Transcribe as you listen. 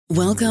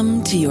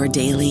Welcome to your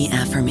daily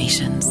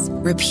affirmations.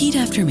 Repeat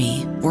after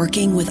me.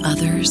 Working with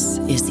others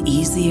is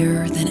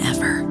easier than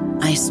ever.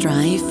 I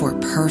strive for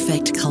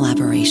perfect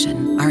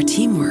collaboration. Our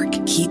teamwork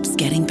keeps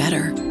getting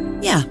better.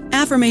 Yeah,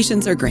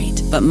 affirmations are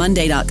great, but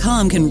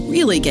Monday.com can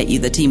really get you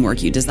the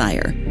teamwork you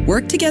desire.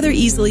 Work together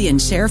easily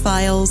and share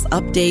files,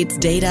 updates,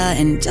 data,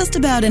 and just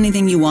about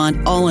anything you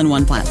want all in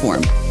one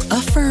platform.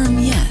 Affirm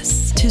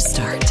yes to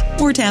start,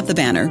 or tap the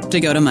banner to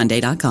go to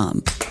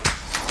Monday.com.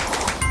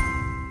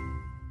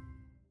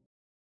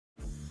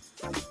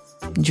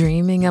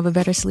 Dreaming of a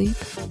better sleep?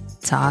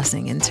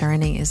 Tossing and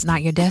turning is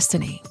not your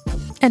destiny.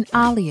 And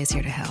Ollie is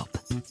here to help.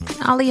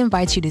 Ollie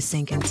invites you to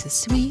sink into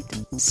sweet,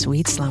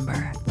 sweet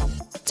slumber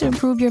to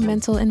improve your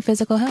mental and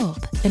physical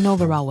health and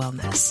overall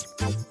wellness.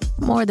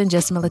 More than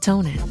just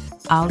melatonin,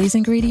 Ollie's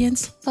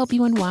ingredients help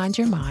you unwind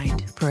your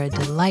mind for a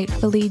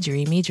delightfully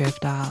dreamy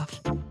drift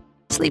off.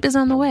 Sleep is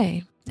on the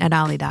way at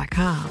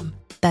Ollie.com.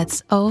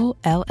 That's OLLY.com.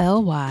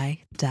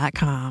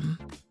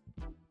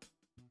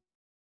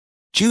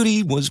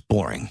 Judy was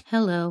boring.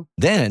 Hello.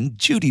 Then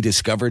Judy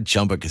discovered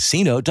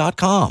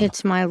ChumbaCasino.com.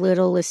 It's my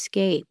little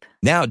escape.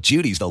 Now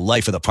Judy's the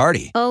life of the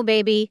party. Oh,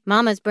 baby,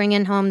 mama's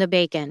bringing home the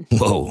bacon.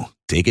 Whoa,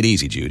 take it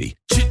easy, Judy.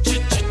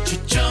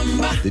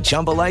 The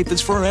Chumba life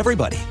is for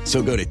everybody.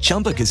 So go to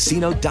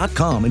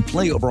ChumbaCasino.com and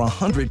play over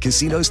 100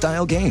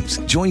 casino-style games.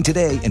 Join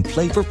today and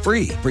play for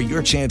free for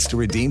your chance to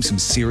redeem some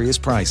serious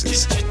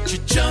prizes.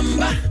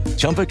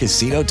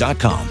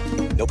 ChumbaCasino.com.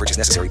 No purchase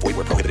necessary. Void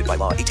where prohibited by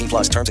law. 18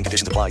 plus terms and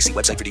conditions apply. See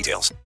website for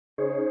details.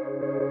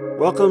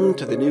 Welcome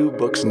to the New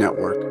Books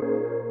Network.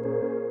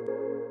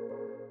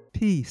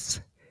 Peace.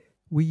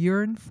 We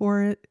yearn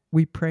for it.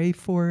 We pray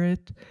for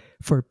it.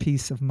 For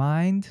peace of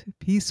mind,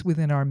 peace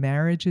within our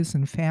marriages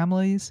and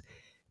families,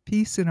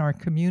 peace in our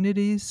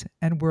communities,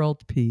 and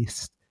world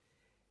peace.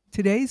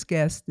 Today's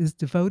guest is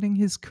devoting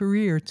his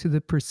career to the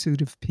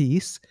pursuit of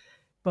peace,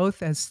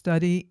 both as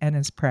study and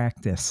as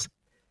practice.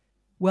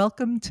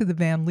 Welcome to the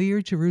Van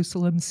Leer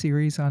Jerusalem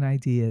series on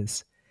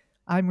ideas.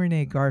 I'm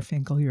Renee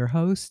Garfinkel, your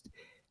host,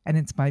 and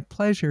it's my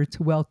pleasure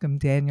to welcome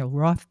Daniel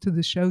Roth to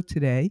the show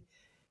today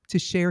to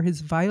share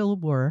his vital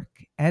work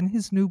and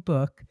his new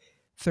book,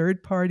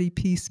 Third-Party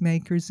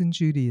Peacemakers in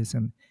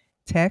Judaism,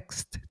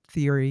 Text,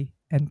 Theory,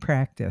 and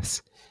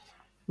Practice.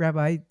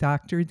 Rabbi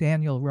Dr.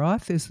 Daniel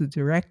Roth is the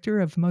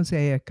director of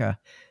Mosaica,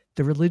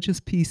 the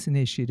Religious Peace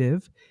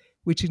Initiative,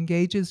 which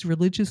engages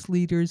religious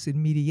leaders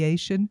in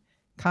mediation,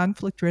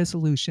 conflict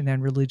resolution,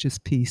 and religious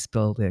peace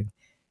building.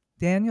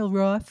 Daniel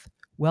Roth,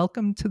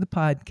 welcome to the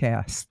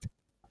podcast.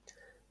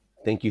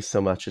 Thank you so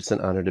much. It's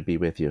an honor to be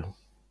with you.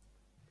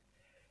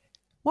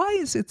 Why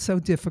is it so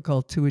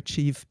difficult to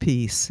achieve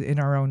peace in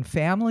our own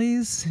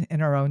families,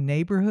 in our own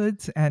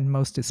neighborhoods, and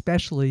most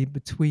especially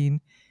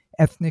between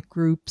ethnic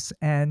groups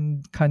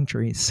and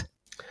countries?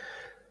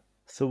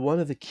 So one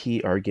of the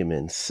key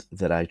arguments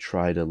that I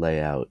try to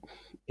lay out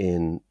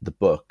in the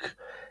book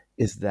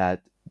is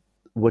that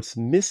what's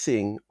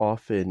missing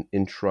often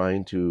in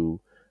trying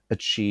to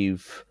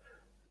achieve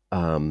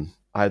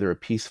either a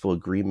peaceful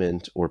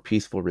agreement or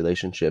peaceful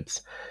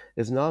relationships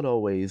is not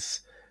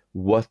always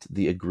what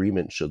the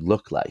agreement should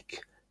look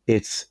like.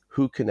 It's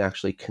who can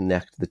actually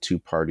connect the two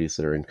parties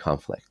that are in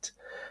conflict.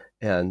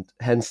 And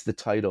hence the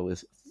title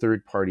is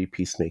Third-Party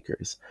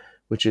Peacemakers,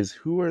 which is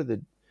who are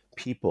the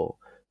people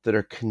that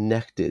are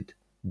connected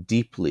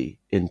deeply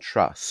in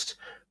trust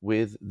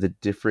with the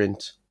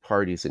different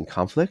parties in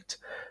conflict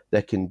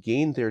that can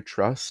gain their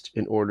trust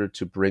in order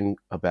to bring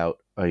about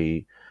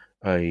a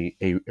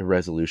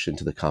resolution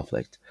to the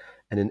conflict.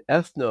 And in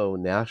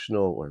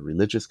ethno-national or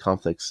religious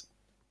conflicts,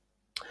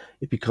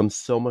 it becomes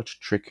so much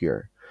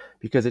trickier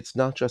because it's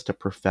not just a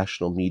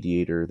professional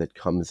mediator that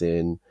comes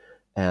in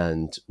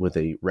and with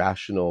a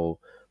rational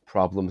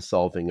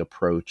problem-solving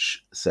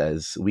approach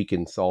says, we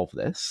can solve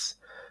this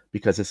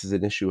because this is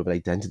an issue of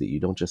identity. You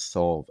don't just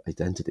solve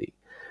identity.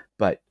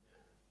 But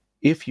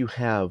if you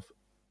have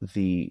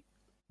the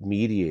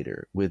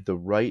mediator with the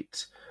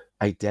right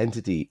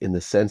identity in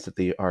the sense that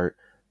they are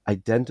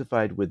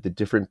identified with the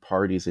different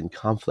parties in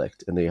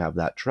conflict and they have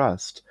that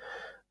trust,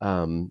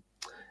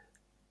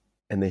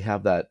 and they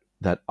have that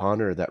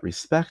honor, that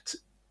respect,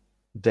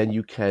 then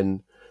you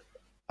can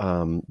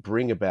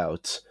bring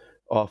about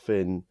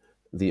often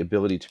the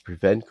ability to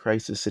prevent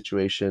crisis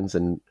situations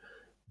and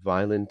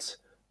violent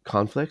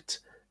conflict,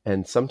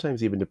 and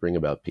sometimes even to bring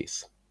about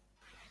peace.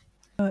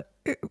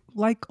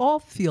 Like all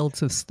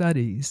fields of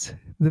studies,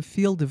 the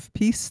field of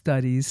peace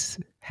studies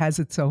has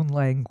its own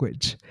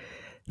language.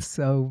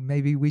 So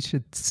maybe we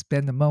should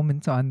spend a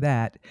moment on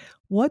that.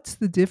 What's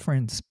the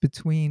difference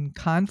between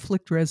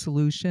conflict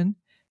resolution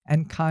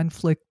and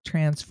conflict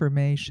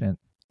transformation?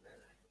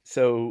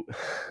 So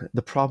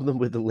the problem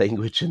with the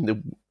language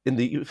in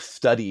the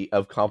study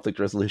of conflict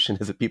resolution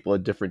is that people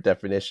have different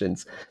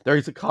definitions. There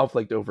is a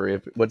conflict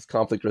over what's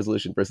conflict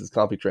resolution versus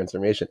conflict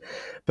transformation.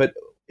 But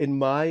in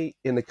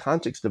the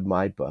context of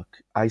my book,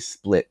 I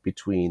split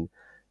between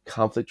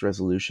conflict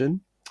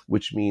resolution,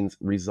 which means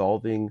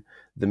resolving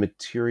the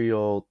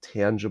material,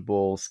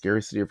 tangible,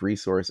 scarcity of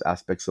resource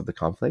aspects of the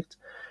conflict,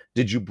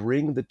 Did you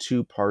bring the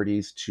two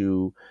parties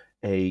to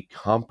a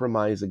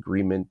compromise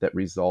agreement that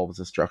resolves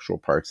the structural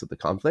parts of the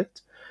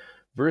conflict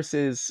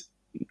versus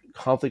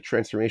conflict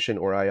transformation,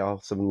 or I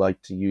also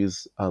like to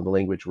use the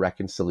language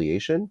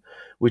reconciliation,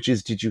 which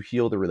is, did you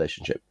heal the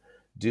relationship?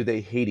 Do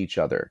they hate each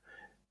other?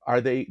 Are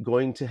they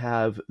going to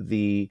have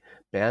the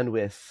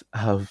bandwidth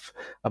of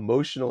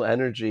emotional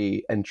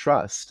energy and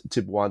trust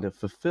to want to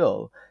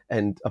fulfill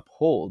and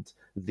uphold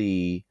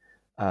the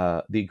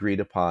agreed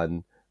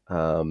upon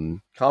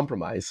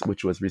compromise,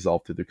 which was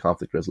resolved through the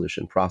conflict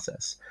resolution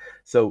process?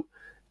 So,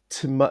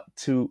 in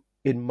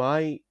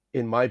my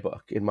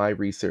book, in my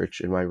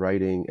research, in my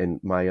writing, and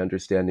my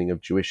understanding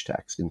of Jewish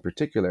text in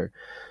particular,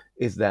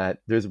 is that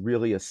there's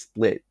really a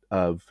split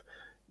of,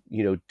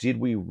 did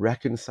we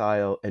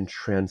reconcile and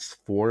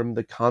transform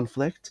the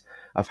conflict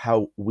of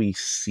how we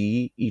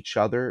see each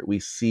other, we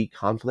see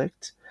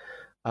conflict?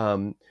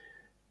 And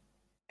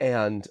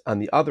on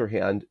the other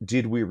hand,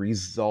 did we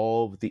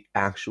resolve the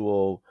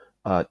actual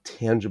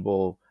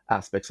tangible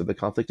aspects of the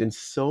conflict? And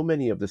so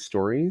many of the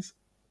stories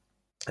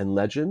and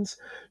legends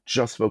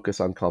just focus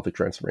on conflict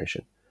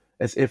transformation,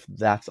 as if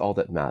that's all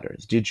that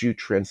matters. Did you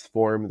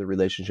transform the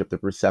relationship, the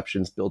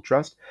perceptions, build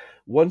trust?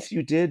 Once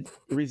you did,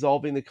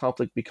 resolving the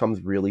conflict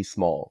becomes really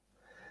small.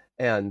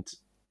 And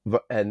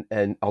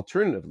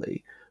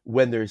alternatively,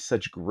 when there's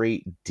such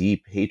great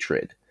deep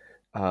hatred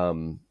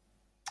and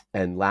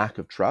lack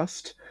of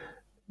trust,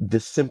 the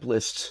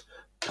simplest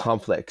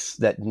conflicts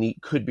that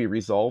could be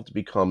resolved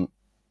become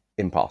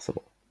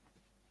impossible.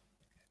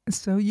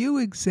 So you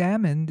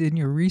examined in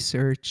your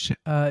research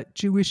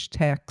Jewish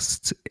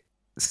texts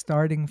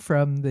starting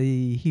from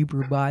the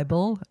Hebrew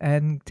Bible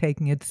and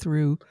taking it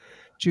through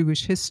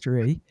Jewish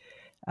history.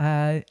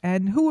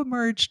 And who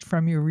emerged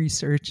from your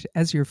research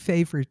as your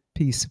favorite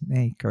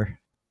peacemaker?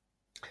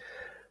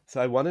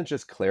 So I want to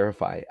just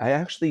clarify, I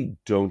actually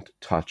don't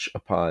touch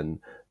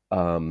upon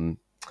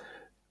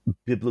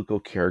biblical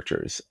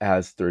characters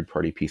as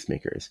third-party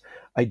peacemakers.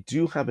 I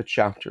do have a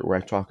chapter where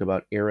I talk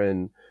about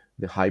Aaron,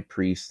 the high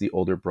priest, the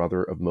older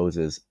brother of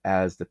Moses,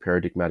 as the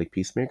paradigmatic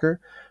peacemaker,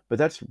 but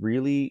that's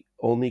really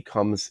only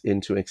comes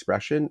into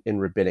expression in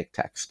rabbinic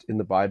text. In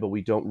the Bible,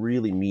 we don't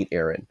really meet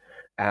Aaron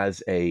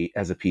as a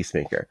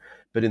peacemaker,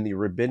 but in the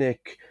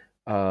rabbinic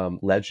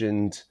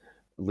legend,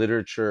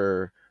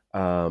 literature,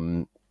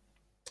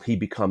 he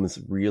becomes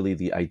really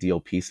the ideal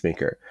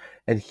peacemaker,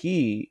 and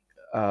he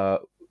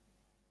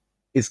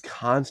is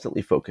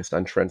constantly focused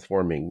on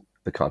transforming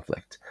the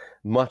conflict,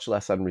 much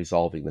less on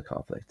resolving the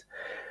conflict.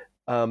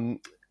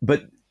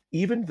 But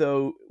even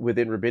though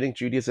within rabbinic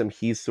Judaism,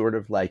 he's sort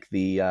of like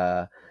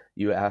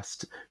you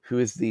asked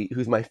who's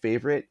my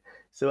favorite.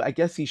 So I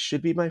guess he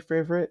should be my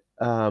favorite.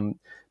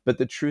 But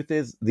the truth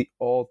is, the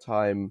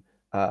all-time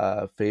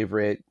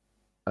favorite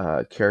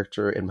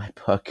character in my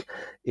book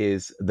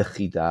is the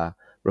Chida,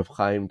 Rav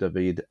Chaim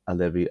David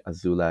Alevi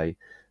Azulai,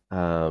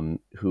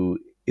 who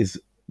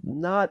is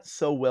not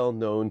so well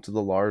known to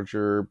the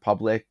larger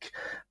public.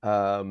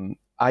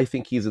 I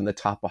think he's in the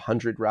top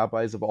 100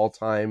 rabbis of all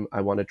time.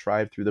 I want to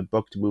drive through the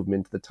book to move him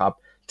into the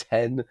top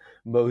 10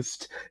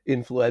 most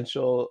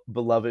influential,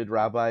 beloved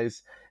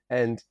rabbis.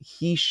 And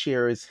he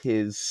shares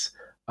his,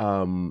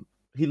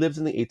 he lives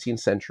in the 18th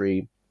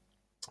century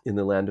in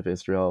the land of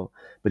Israel,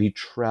 but he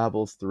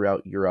travels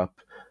throughout Europe,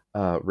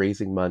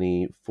 raising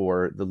money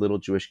for the little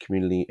Jewish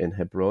community in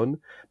Hebron.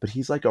 But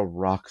he's like a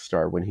rock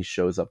star when he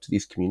shows up to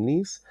these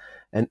communities,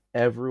 and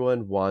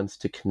everyone wants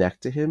to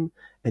connect to him,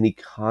 and he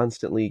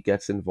constantly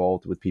gets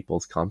involved with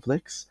people's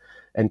conflicts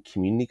and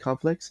community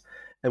conflicts.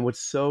 And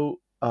what's so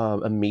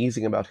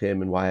amazing about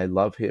him, and why I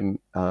love him,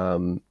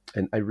 and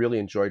I really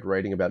enjoyed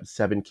writing about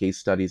 7 case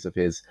studies of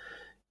his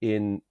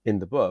in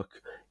the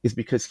book, is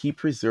because he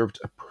preserved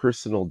a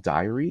personal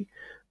diary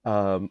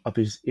of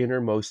his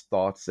innermost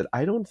thoughts that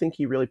I don't think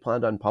he really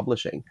planned on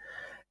publishing.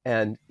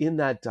 And in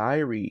that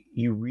diary,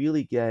 you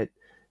really get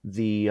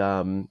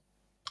the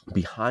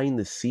behind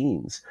the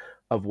scenes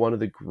of one of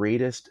the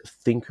greatest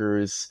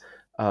thinkers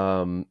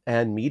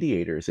and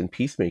mediators and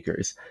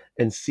peacemakers,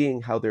 and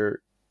seeing how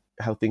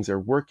things are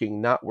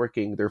working, not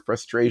working, their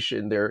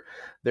frustration, their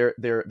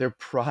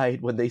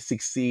pride when they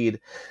succeed.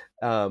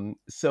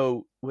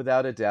 So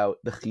without a doubt,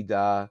 the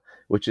Chida,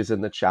 which is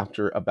in the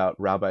chapter about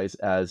rabbis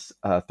as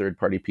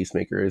third-party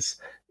peacemakers,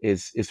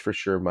 is for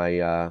sure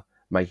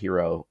my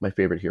hero, my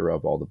favorite hero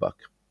of all the book.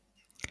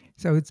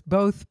 So it's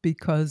both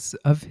because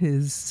of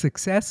his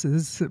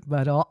successes,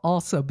 but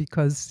also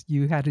because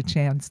you had a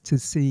chance to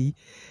see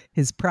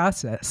his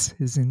process,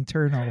 his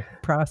internal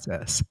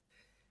process.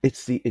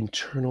 It's the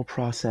internal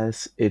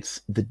process. It's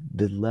the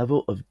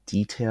level of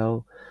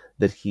detail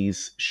that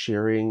he's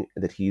sharing,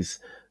 that he's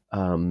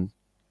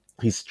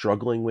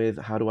struggling with.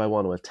 How do I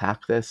want to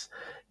attack this?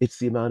 It's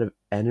the amount of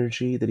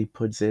energy that he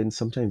puts in,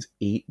 sometimes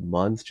 8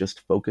 months,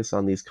 just focus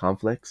on these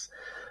conflicts.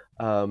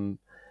 And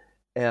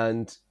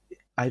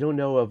I don't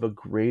know of a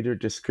greater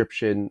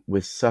description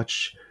with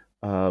such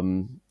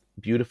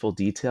beautiful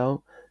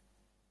detail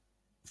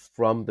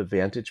from the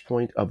vantage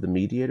point of the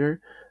mediator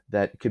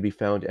that could be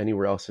found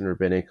anywhere else in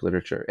rabbinic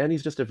literature. And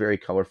he's just a very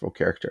colorful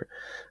character.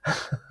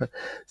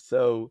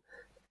 So,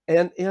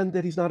 and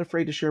that he's not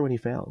afraid to share when he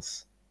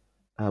fails,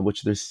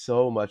 which there's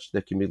so much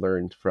that can be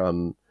learned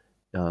from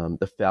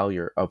the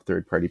failure of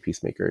third-party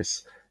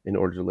peacemakers in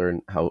order to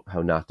learn how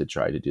not to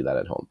try to do that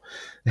at home.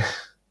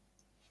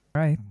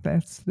 Right.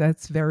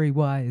 That's very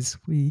wise.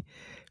 We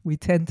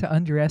tend to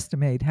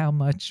underestimate how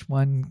much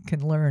one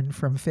can learn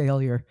from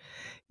failure,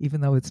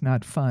 even though it's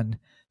not fun.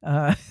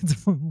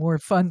 It's more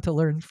fun to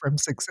learn from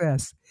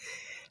success.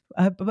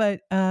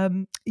 But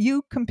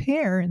you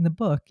compare in the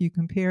book, you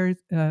compare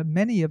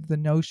many of the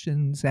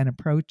notions and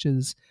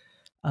approaches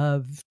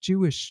of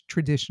Jewish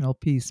traditional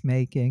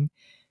peacemaking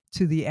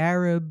to the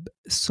Arab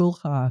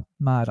Sulha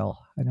model.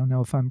 I don't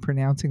know if I'm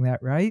pronouncing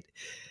that right,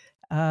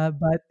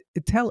 but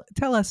tell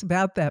us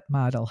about that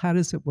model. How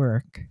does it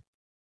work?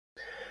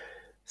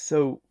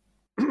 So,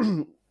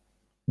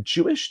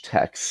 Jewish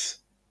texts,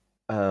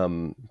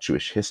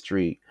 Jewish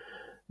history,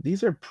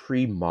 these are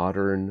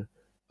pre-modern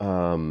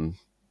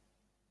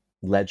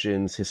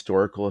legends,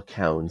 historical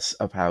accounts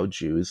of how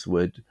Jews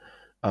would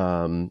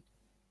have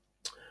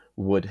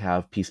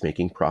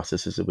peacemaking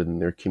processes within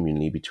their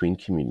community, between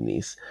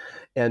communities.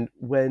 And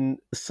when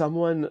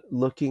someone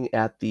looking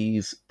at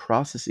these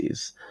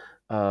processes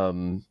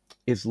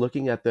is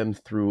looking at them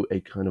through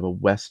a kind of a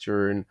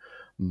Western,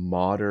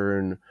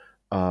 modern,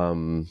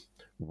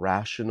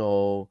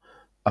 rational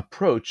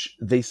approach,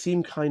 they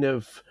seem kind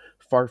of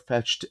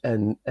far-fetched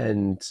and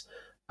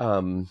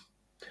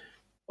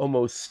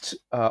almost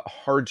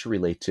hard to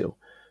relate to.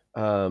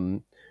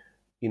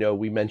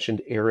 We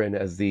mentioned Aaron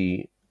as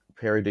the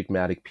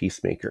paradigmatic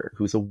peacemaker,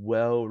 who's a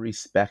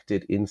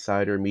well-respected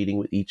insider, meeting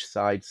with each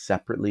side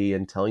separately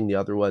and telling the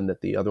other one that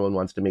the other one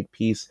wants to make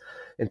peace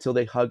until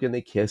they hug and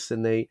they kiss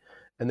and they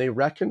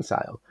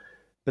reconcile.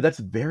 But that's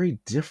very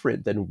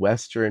different than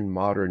Western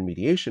modern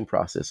mediation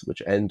process,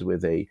 which end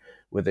with a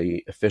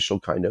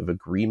official kind of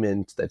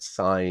agreement that's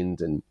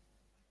signed and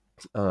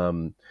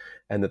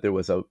that there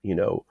was a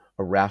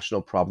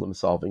rational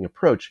problem-solving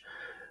approach.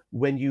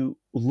 When you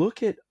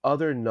look at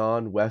other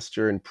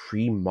non-Western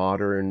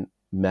pre-modern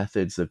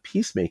methods of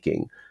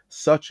peacemaking,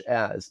 such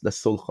as the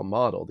Sulha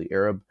model, the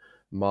Arab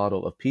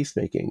model of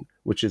peacemaking,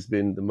 which has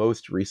been the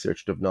most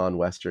researched of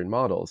non-Western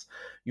models,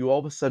 you all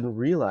of a sudden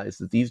realize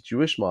that these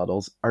Jewish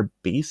models are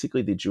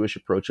basically the Jewish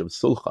approach of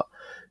Sulha.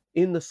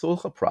 In the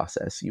Sulha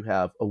process, you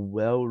have a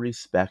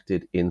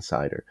well-respected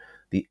insider,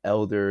 the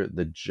elder,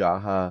 the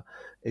Jaha.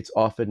 It's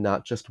often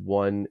not just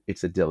one,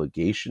 it's a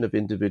delegation of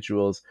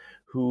individuals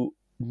who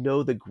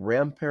know the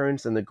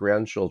grandparents and the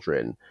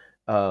grandchildren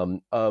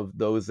of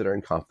those that are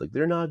in conflict.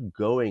 They're not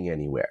going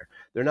anywhere.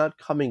 They're not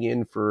coming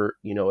in for,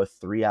 a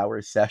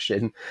 3-hour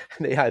session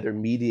and they either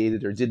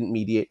mediated or didn't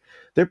mediate.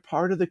 They're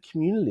part of the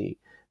community.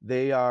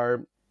 They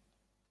are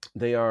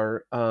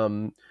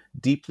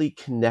deeply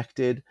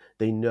connected.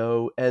 They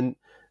know, and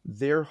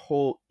their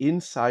whole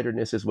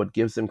insiderness is what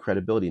gives them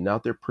credibility,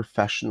 not their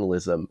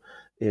professionalism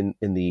in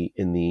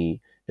the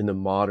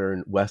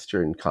modern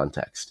Western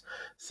context.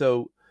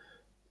 So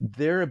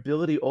their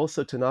ability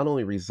also to not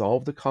only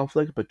resolve the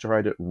conflict, but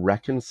try to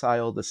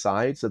reconcile the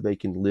sides so they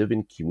can live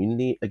in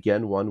community,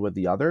 again, one with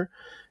the other,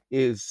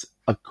 is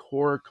a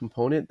core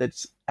component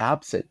that's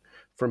absent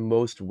from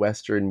most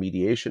Western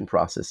mediation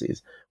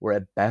processes, where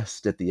at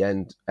best at the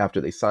end, after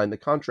they sign the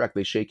contract,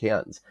 they shake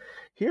hands.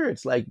 Here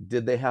it's like,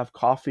 did they have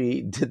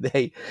coffee? Did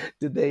they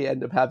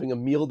end up having a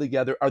meal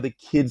together? Are the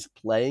kids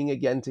playing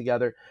again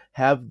together?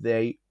 Have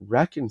they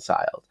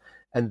reconciled?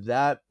 And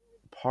that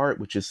part,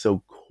 which is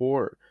so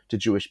core to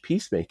Jewish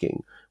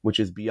peacemaking, which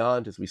is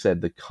beyond, as we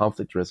said, the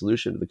conflict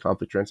resolution, the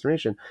conflict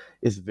transformation,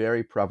 is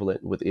very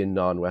prevalent within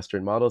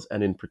non-Western models,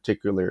 and in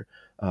particular,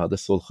 the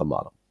Sulha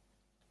model.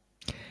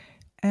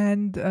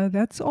 And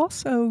that's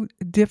also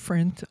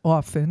different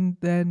often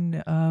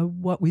than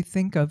what we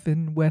think of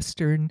in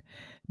Western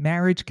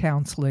marriage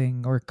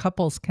counseling or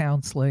couples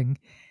counseling,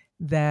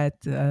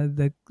 that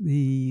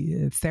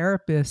the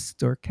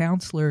therapist or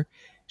counselor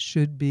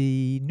should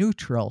be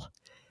neutral.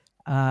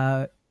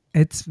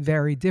 It's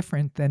very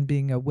different than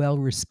being a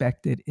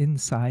well-respected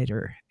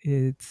insider.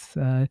 It's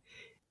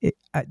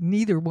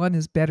neither one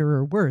is better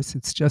or worse.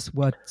 It's just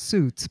what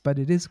suits, but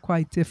it is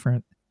quite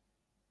different.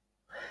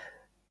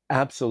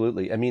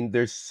 Absolutely. I mean,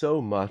 there's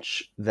so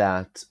much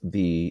that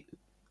the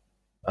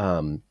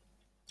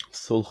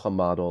Sulha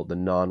model, the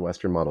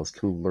non-Western models,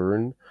 can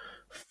learn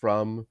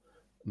from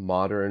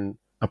modern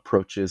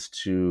approaches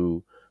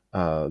to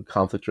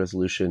conflict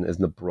resolution in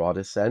the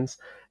broadest sense,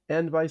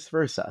 and vice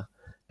versa.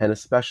 And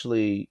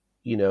especially,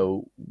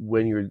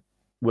 when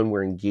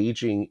we're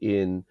engaging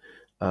in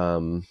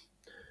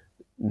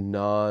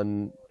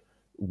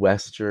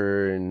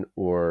non-Western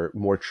or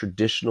more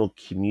traditional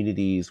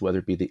communities, whether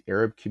it be the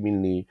Arab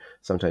community,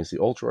 sometimes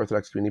the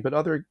ultra-Orthodox community, but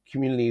other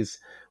communities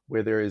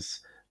where there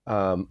is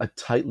a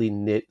tightly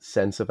knit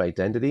sense of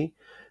identity,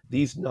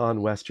 these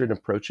non-Western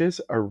approaches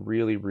are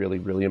really, really,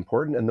 really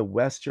important. And the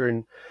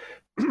Western,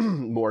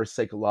 more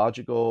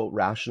psychological,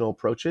 rational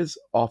approaches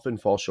often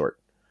fall short.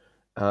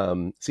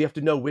 So you have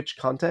to know which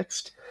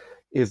context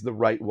is the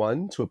right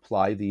one to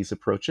apply these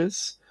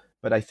approaches.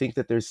 But I think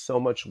that there's so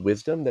much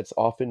wisdom that's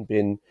often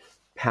been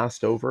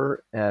passed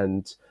over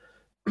and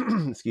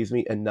excuse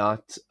me, and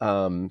not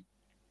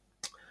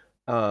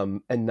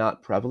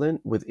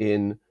prevalent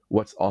within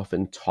what's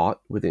often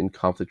taught within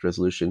conflict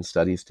resolution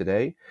studies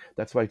today.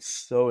 That's why it's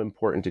so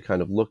important to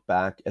kind of look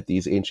back at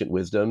these ancient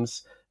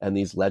wisdoms and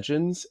these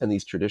legends and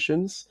these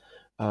traditions,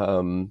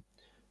 and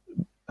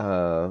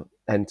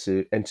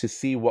to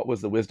see what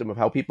was the wisdom of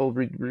how people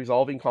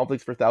resolving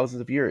conflicts for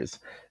thousands of years,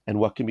 and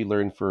what can be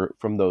learned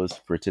from those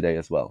for today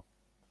as well.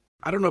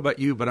 I don't know about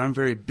you, but I'm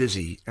very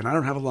busy and I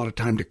don't have a lot of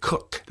time to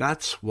cook.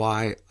 That's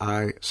why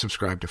I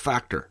subscribe to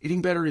Factor.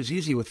 Eating better is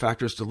easy with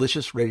Factor's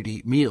delicious,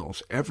 ready-to-eat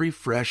meals. Every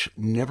fresh,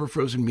 never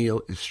frozen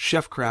meal is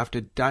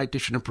chef-crafted,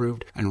 dietitian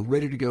approved, and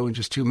ready to go in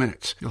just 2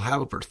 minutes. You'll have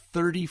over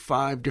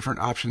 35 different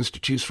options to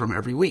choose from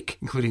every week,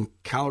 including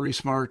Calorie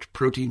Smart,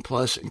 Protein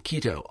Plus, and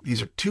Keto.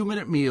 These are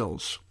 2-minute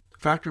meals.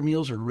 Factor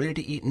meals are ready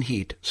to eat and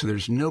heat, so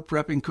there's no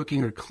prepping,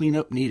 cooking, or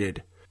cleanup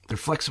needed. They're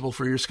flexible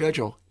for your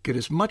schedule. Get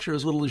as much or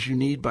as little as you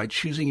need by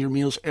choosing your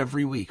meals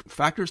every week.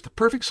 Factor is the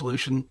perfect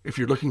solution if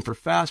you're looking for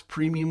fast,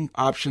 premium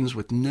options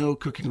with no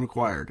cooking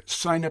required.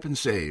 Sign up and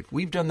save.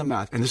 We've done the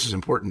math, and this is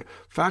important.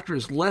 Factor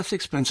is less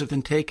expensive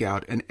than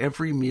takeout, and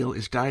every meal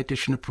is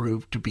dietitian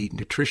approved to be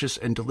nutritious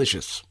and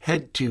delicious.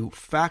 Head to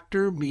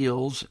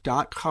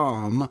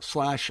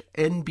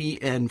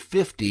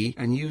factormeals.com/NBN50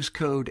 and use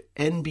code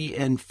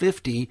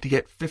NBN50 to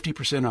get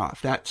 50%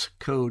 off. That's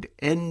code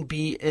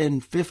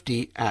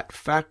NBN50 at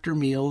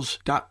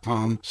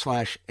factormeals.com/NBN50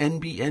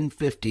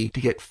 to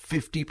get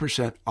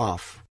 50%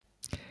 off.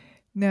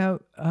 Now,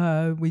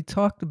 we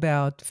talked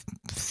about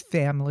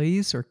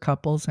families or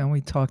couples, and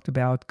we talked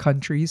about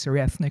countries or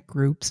ethnic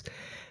groups.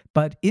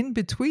 But in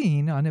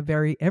between, on a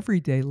very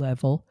everyday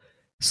level,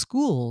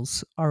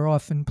 schools are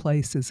often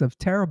places of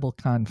terrible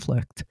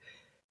conflict.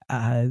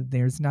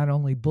 There's not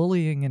only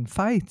bullying and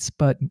fights,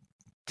 but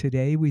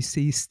today we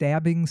see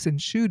stabbings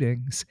and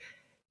shootings.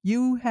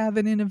 You have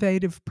an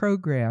innovative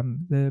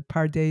program, the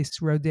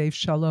Pardes Rodef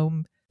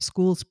Shalom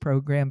Schools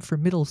program for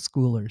middle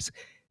schoolers.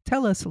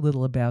 Tell us a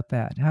little about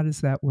that. How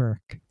does that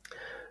work?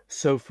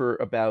 So for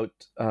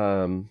about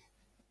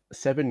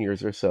 7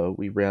 years or so,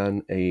 we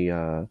ran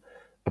a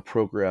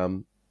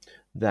program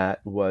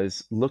that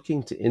was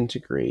looking to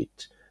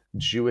integrate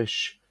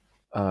Jewish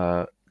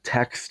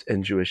text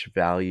and Jewish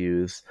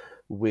values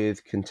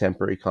with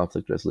contemporary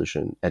conflict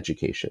resolution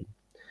education.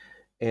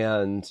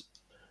 And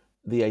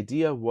the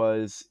idea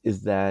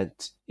is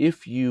that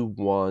if you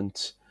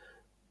want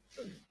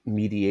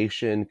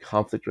mediation,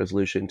 conflict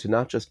resolution to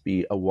not just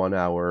be a 1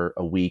 hour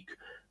a week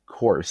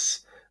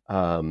course,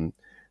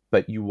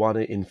 but you want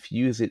to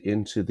infuse it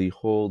into the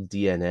whole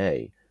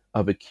DNA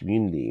of a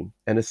community,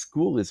 and a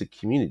school is a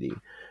community,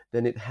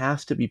 then it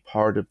has to be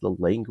part of the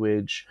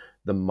language,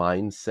 the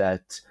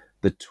mindset,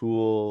 the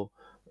tools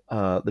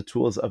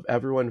of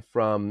everyone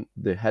from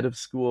the head of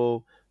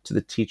school to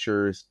the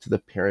teachers to the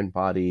parent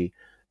body,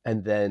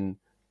 and then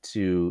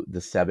to the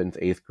 7th,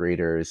 8th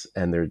graders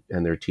and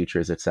their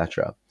teachers,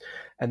 etc.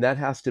 And that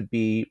has to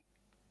be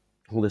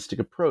a holistic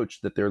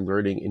approach that they're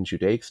learning in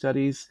Judaic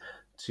studies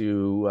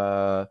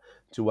to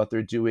what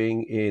they're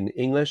doing in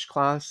English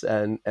class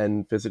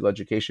and physical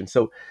education.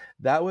 So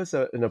that was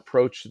an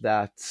approach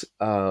that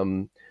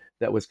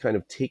was kind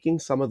of taking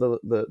some of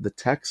the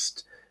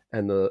text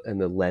and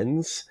the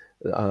lens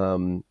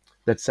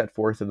that's set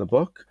forth in the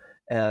book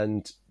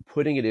and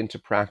putting it into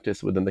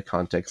practice within the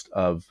context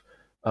of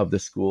the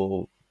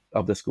school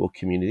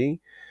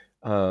community.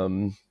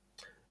 And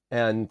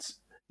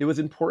it was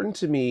important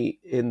to me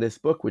in this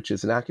book, which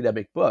is an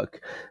academic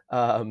book,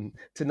 to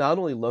not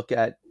only look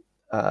at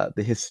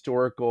the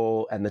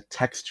historical and the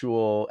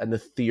textual and the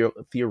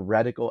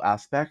theoretical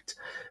aspect,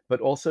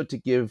 but also to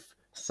give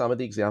some of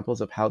the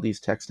examples of how these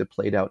texts have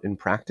played out in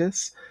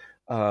practice,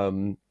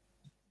 in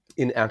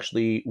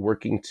actually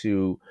working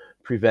to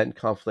prevent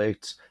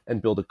conflict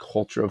and build a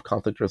culture of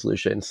conflict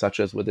resolution, such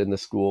as within the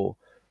school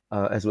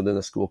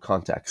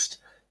context.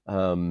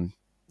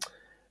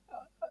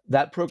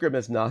 That program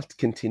is not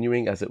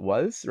continuing as it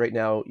was. Right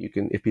now, you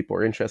can, if people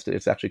are interested,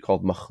 it's actually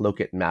called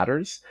Machloket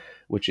Matters,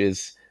 which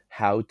is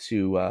how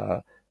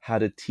to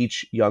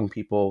teach young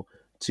people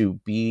to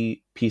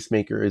be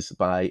peacemakers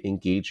by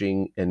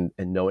engaging and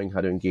knowing how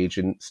to engage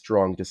in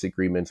strong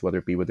disagreements, whether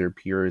it be with their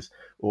peers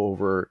or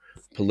over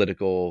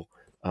political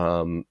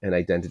and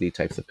identity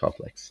types of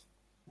conflicts.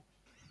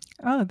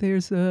 Oh,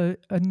 there's a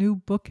new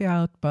book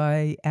out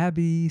by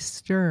Abby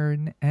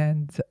Stern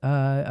and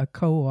a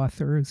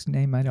co-author whose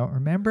name I don't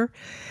remember,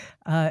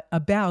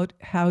 about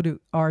how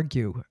to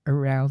argue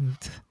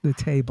around the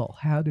table,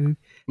 how to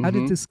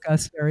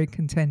discuss very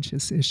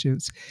contentious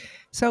issues.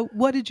 So,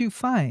 what did you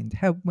find?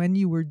 When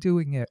you were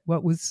doing it,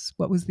 what was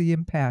the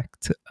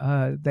impact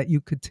that you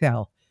could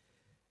tell?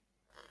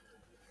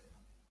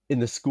 In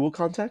the school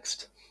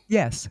context?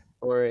 Yes.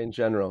 Or in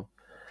general?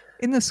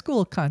 In the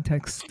school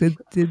context, you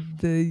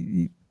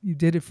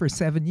did it for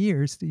 7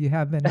 years. Do you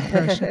have an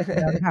impression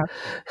about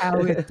how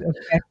it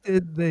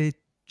affected the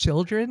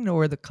children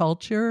or the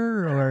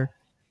culture or?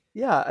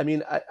 Yeah, I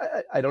mean,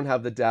 I don't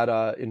have the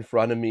data in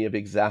front of me of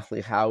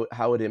exactly how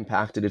it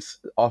impacted. It's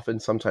often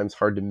sometimes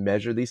hard to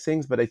measure these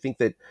things, but I think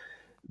that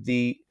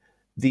the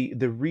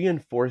the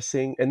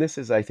reinforcing, and this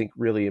is I think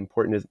really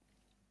important, is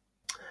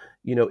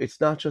it's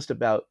not just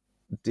about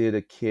did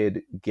a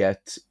kid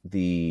get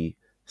the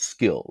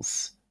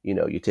skills.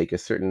 You take a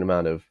certain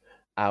amount of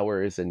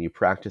hours and you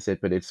practice it,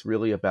 but it's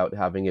really about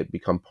having it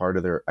become part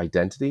of their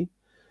identity,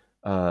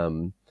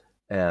 um,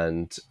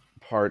 and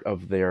part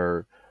of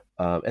their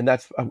and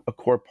that's a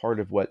core part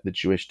of what the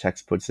Jewish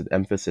text puts an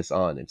emphasis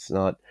on. It's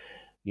not,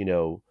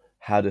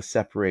 how to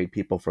separate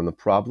people from the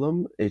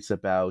problem. It's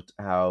about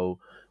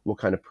what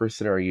kind of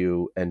person are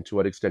you, and to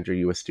what extent are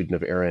you a student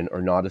of Aaron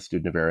or not a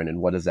student of Aaron,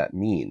 and what does that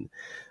mean?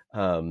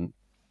 Um,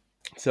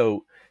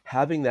 so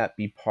having that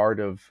be part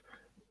of,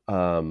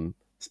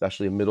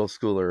 especially middle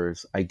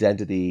schoolers'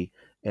 identity,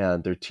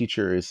 and their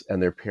teachers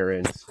and their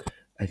parents,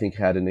 I think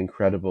had an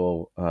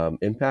incredible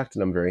impact.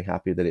 And I'm very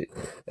happy that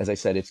as I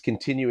said, it's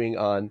continuing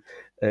on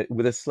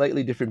with a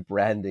slightly different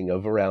branding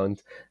of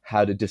around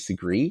how to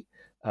disagree,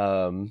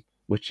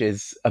 which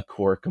is a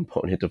core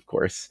component, of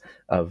course,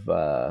 of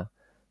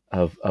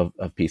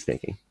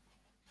peacemaking.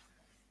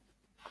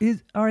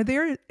 Are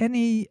there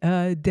any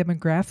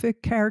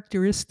demographic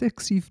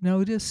characteristics you've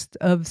noticed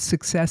of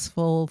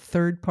successful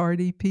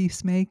third-party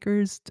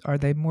peacemakers? Are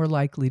they more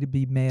likely to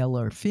be male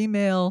or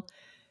female,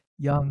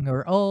 young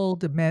or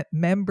old, a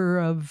member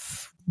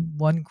of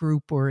one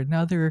group or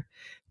another?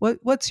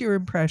 What's your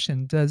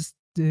impression? Does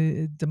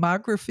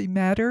demography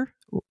matter,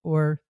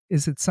 or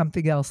is it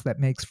something else that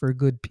makes for a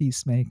good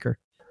peacemaker?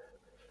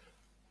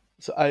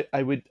 So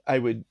I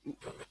would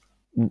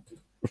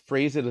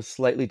phrase it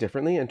slightly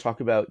differently and talk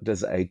about,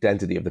 does the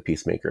identity of the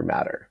peacemaker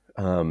matter?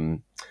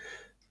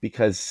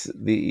 Because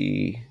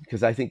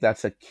I think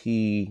that's a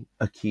key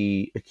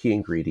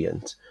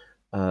ingredient.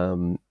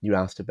 You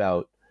asked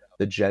about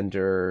the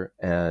gender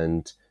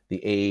and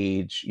the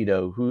age.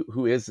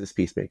 Who is this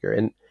peacemaker?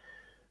 And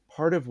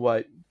part of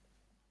what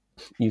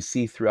you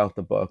see throughout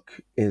the book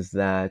is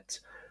that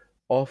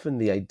often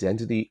the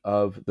identity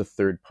of the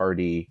third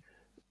party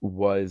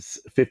was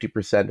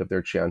 50% of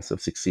their chance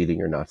of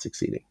succeeding or not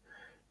succeeding.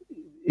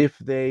 If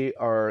they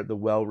are the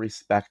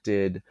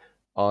well-respected,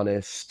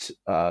 honest,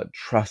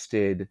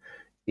 trusted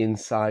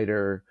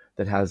insider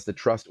that has the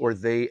trust, or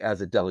they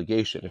as a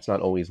delegation, it's not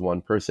always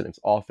one person,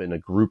 it's often a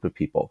group of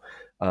people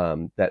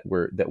that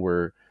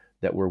were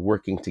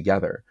working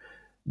together,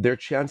 their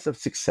chance of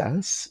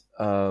success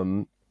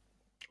are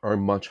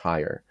much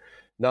higher.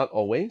 Not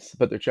always,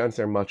 but their chances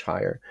are much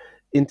higher.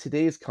 In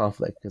today's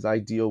conflict, because I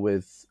deal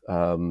with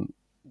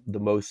the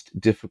most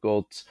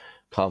difficult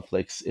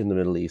conflicts in the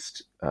Middle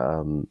East,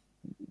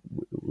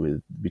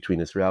 between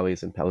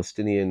Israelis and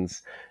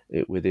Palestinians,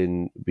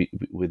 within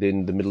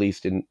the Middle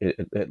East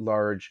at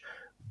large,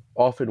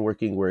 often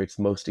working where it's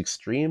most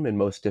extreme and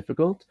most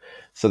difficult.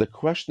 So the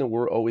question that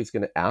we're always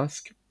going to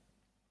ask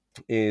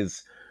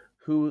is,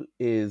 who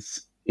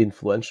is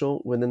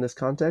influential within this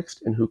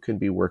context and who can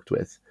be worked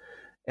with?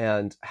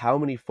 And how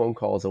many phone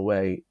calls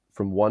away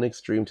from one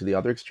extreme to the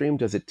other extreme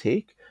does it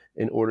take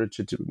in order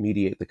to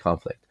mediate the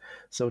conflict?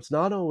 So it's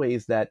not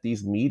always that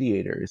these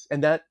mediators,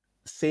 and that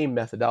same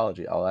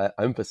methodology, I'll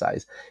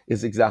emphasize,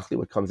 is exactly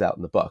what comes out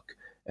in the book.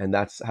 And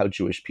that's how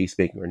Jewish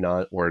peacemaking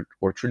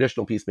or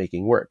traditional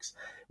peacemaking works,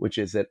 which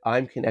is that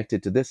I'm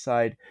connected to this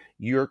side,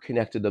 you're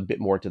connected a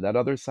bit more to that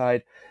other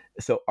side.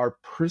 So our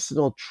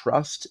personal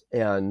trust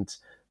and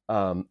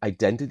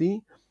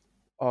identity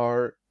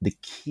are the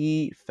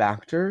key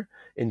factor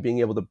in being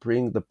able to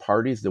bring the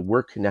parties that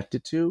we're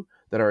connected to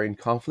that are in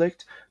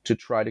conflict to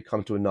try to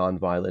come to a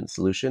nonviolent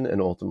solution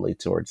and ultimately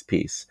towards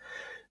peace.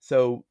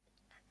 So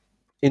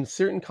in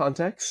certain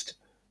contexts,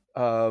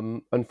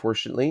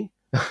 unfortunately,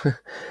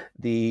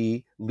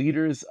 the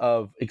leaders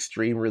of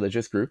extreme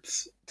religious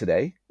groups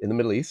today in the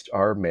Middle East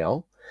are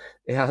male,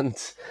 and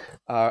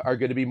are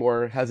going to be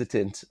more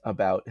hesitant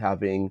about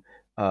having,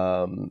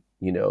 a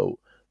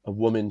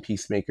woman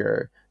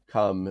peacemaker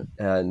come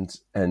and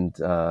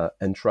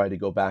try to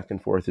go back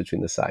and forth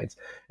between the sides.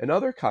 In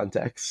other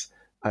contexts,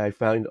 I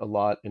found a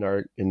lot in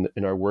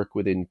our work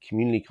within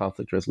community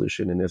conflict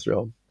resolution in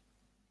Israel,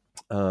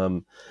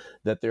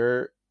 that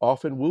there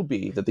often will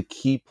be that the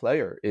key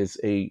player is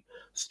a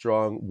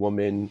strong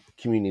woman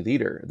community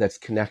leader that's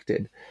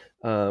connected.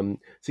 So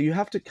you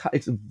have to,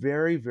 it's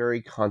very,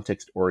 very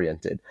context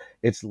oriented.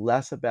 It's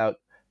less about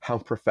how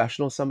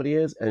professional somebody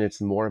is, and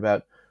it's more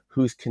about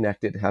who's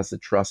connected, has the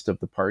trust of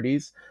the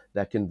parties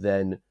that can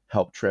then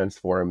help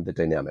transform the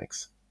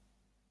dynamics.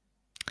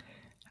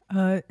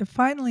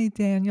 Finally,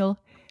 Daniel,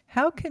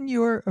 how can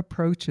your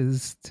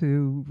approaches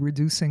to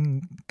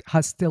reducing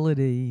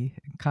hostility,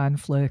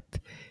 conflict,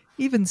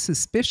 even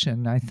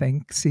suspicion, I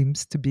think,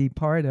 seems to be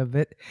part of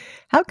it.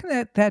 How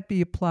can that be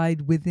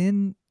applied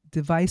within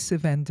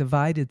divisive and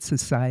divided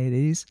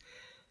societies,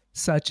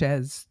 such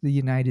as the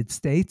United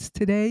States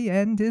today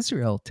and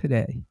Israel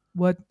today?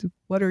 What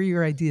are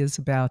your ideas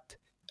about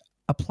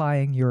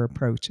applying your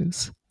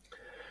approaches?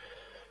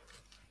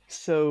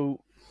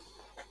 So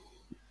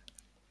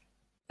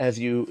as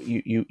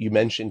you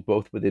mentioned,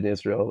 both within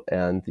Israel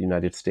and the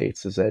United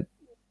States, is that,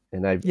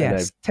 and I've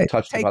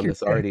touched upon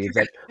this already, is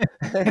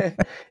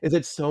that is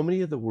that so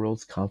many of the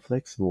world's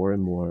conflicts, more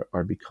and more,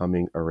 are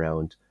becoming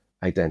around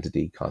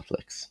identity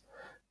conflicts,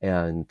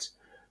 and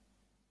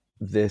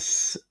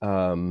this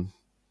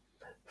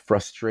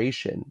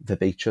frustration that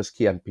they just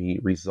can't be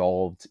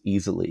resolved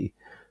easily,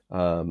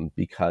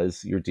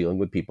 because you're dealing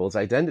with people's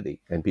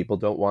identity, and people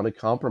don't want to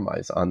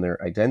compromise on their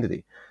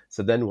identity.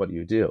 So then, what do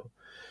you do?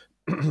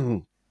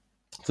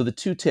 So the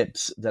two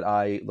tips that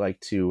I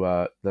like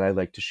to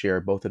share,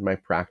 both in my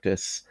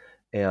practice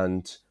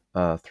and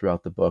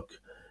throughout the book,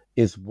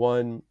 is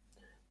one: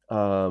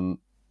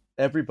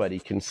 everybody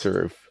can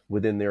serve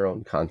within their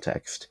own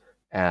context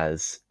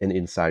as an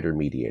insider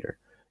mediator.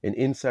 An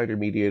insider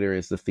mediator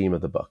is the theme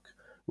of the book,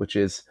 which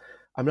is,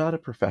 I'm not a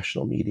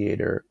professional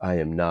mediator. I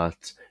am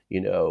not,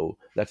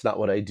 that's not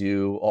what I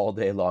do all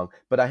day long.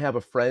 But I have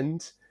a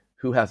friend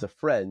who has a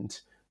friend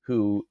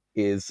who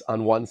is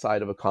on one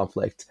side of a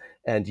conflict,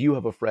 and you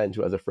have a friend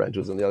who has a friend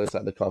who's on the other side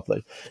of the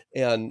conflict.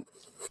 And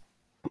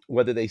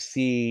whether they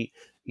see,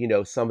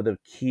 some of the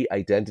key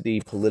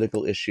identity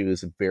political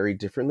issues very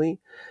differently,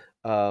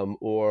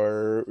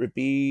 or it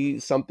be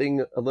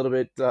something a little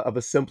bit of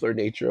a simpler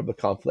nature of the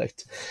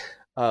conflict.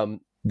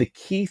 The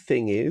key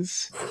thing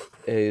is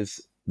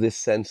this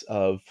sense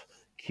of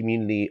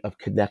community, of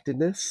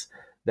connectedness,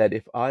 that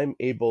if I'm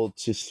able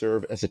to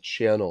serve as a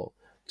channel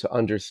to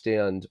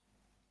understand,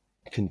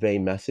 convey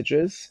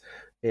messages,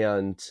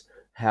 and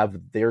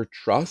have their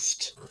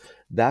trust,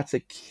 that's a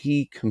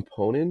key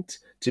component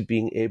to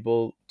being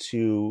able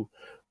to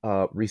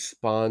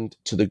respond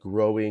to the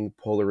growing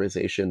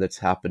polarization that's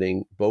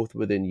happening both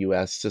within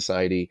U.S.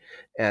 society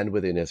and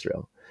within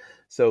Israel.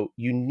 So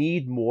you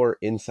need more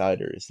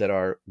insiders that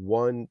are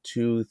 1,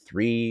 2,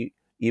 3,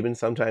 even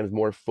sometimes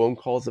more phone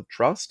calls of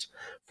trust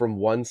from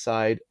one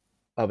side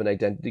of an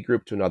identity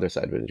group to another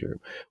side of an identity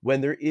group. When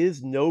there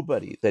is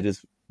nobody that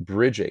is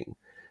bridging,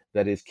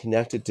 that is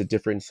connected to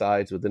different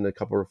sides within a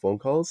couple of phone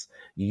calls,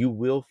 you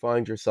will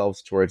find yourselves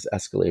towards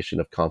escalation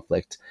of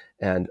conflict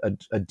and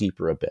a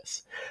deeper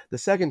abyss. The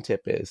second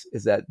tip is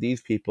that these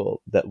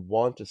people that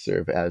want to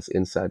serve as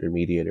insider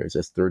mediators,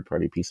 as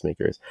third-party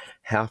peacemakers,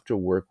 have to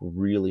work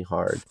really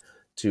hard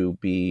to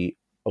be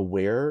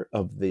aware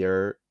of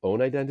their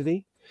own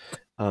identity,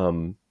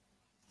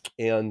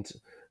 and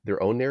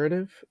their own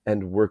narrative,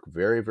 and work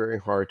very, very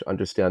hard to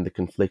understand the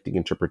conflicting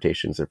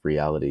interpretations of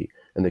reality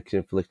and the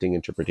conflicting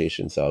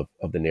interpretations of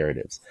the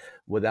narratives.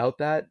 Without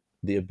that,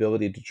 the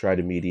ability to try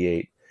to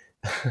mediate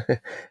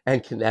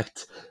and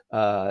connect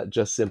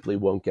just simply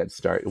won't get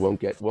started, won't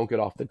get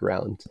off the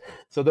ground.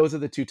 So those are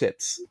the two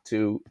tips: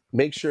 to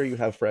make sure you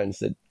have friends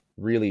that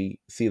really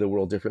see the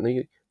world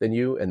differently than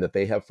you, and that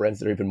they have friends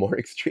that are even more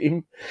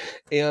extreme,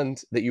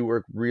 and that you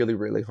work really,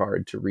 really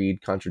hard to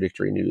read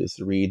contradictory news,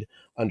 to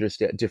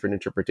understand different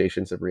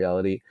interpretations of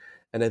reality.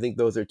 And I think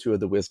those are two of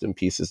the wisdom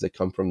pieces that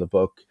come from the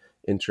book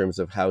in terms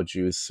of how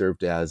Jews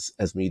served as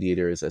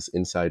mediators, as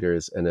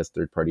insiders, and as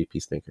third-party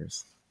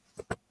peacemakers.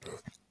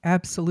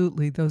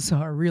 Absolutely. Those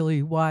are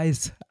really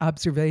wise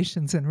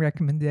observations and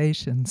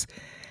recommendations.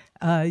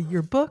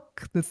 Your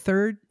book, The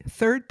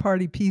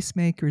Third-Party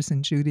Peacemakers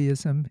in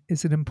Judaism,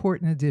 is an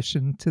important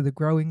addition to the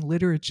growing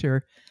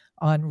literature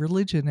on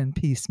religion and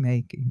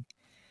peacemaking.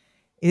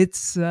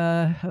 It's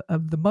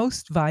of the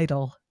most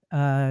vital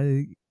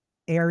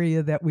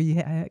area that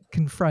we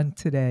confront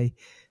today.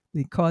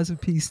 The cause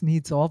of peace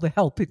needs all the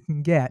help it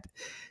can get.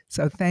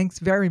 So thanks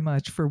very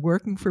much for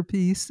working for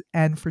peace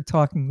and for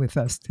talking with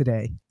us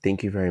today.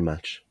 Thank you very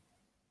much.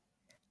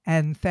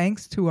 And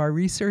thanks to our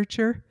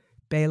researcher,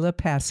 Bela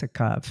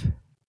Pasikov.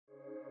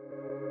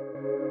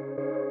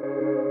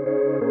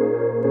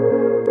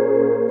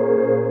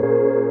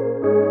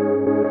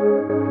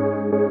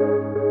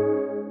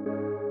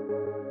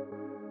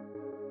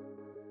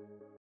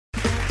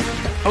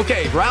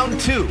 Okay, round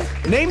 2.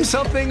 Name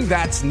something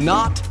that's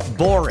not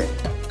boring.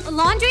 A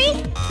laundry?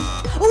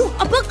 Ooh,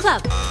 a book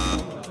club.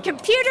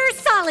 Computer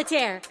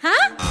solitaire,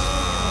 huh?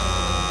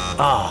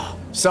 Ah,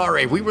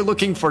 sorry, we were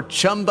looking for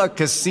Chumba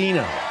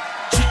Casino.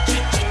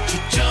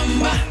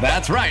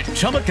 That's right.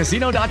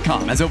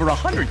 ChumbaCasino.com has over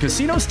 100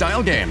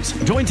 casino-style games.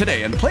 Join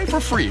today and play for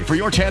free for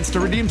your chance to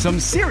redeem some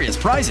serious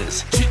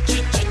prizes.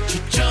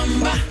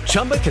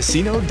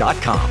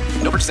 ChumbaCasino.com.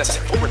 No purchase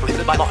necessary. Void where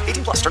prohibited by law.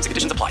 18+ terms and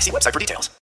conditions apply. See website for details.